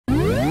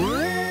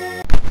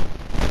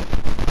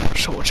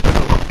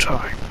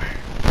time.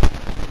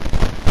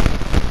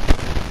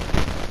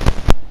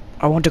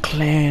 I want to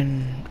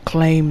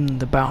claim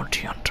the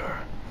bounty hunter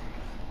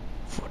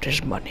for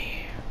this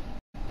money.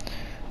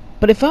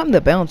 But if I'm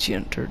the bounty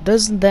hunter,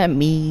 doesn't that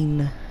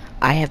mean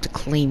I have to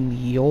claim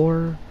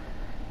your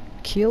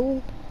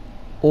kill?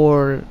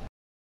 Or...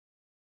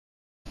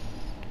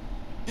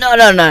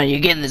 No, you're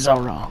getting this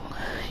all wrong.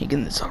 You're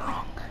getting this all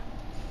wrong.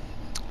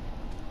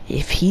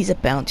 If he's a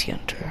bounty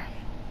hunter,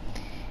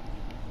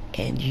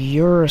 and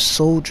you're a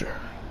soldier,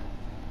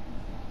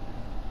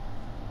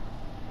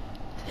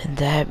 then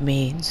that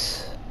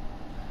means...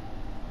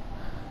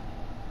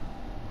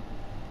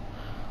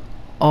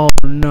 Oh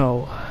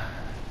no.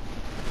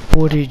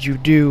 What did you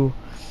do?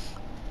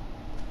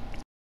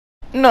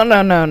 No.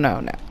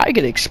 I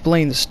could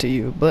explain this to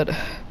you, but...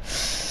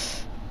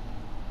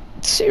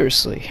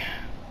 seriously.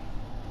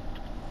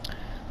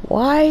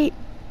 Why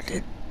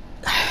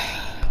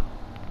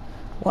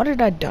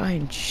did I die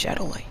in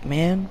Shadowlight,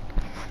 man?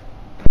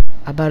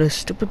 About a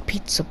stupid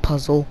pizza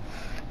puzzle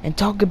and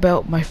talk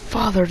about my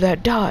father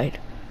that died.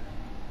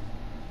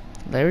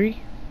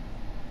 Larry?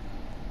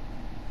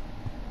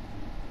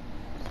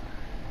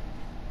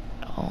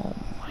 Oh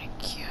my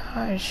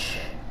gosh.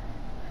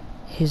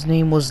 His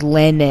name was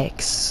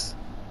Lennox.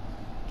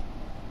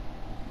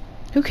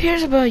 Who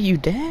cares about you,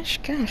 Dash?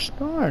 Gosh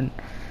darn.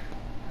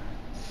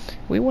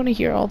 We want to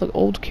hear all the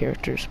old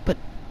characters, but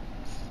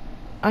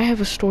I have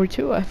a story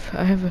too. I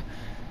have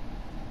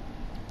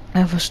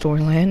a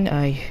storyline.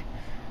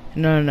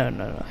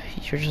 No.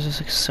 You're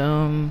just like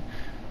some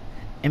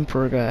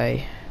emperor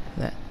guy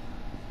that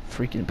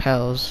freaking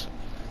pals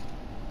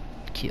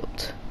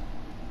killed.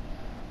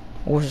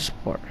 Or was it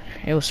Spark?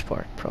 It was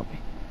Spark, probably.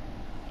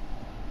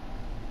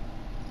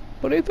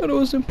 But I thought it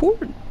was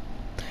important.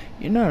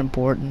 You're not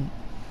important.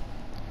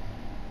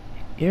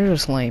 You're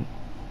just lame.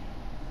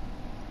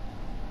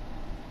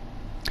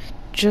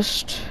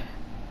 Just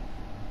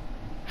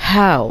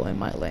how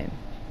am I lame?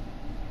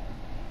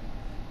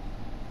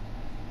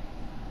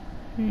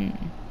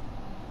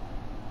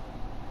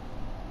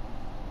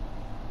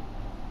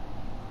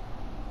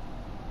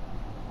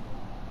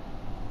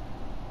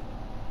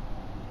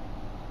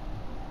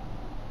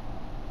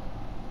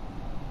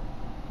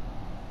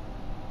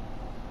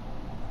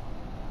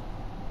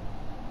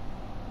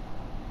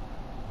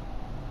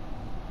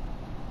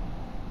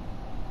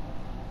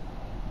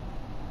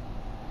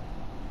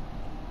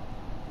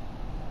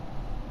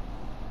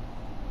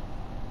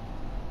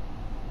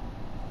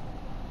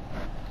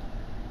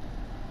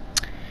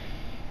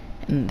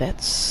 And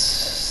that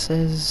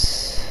says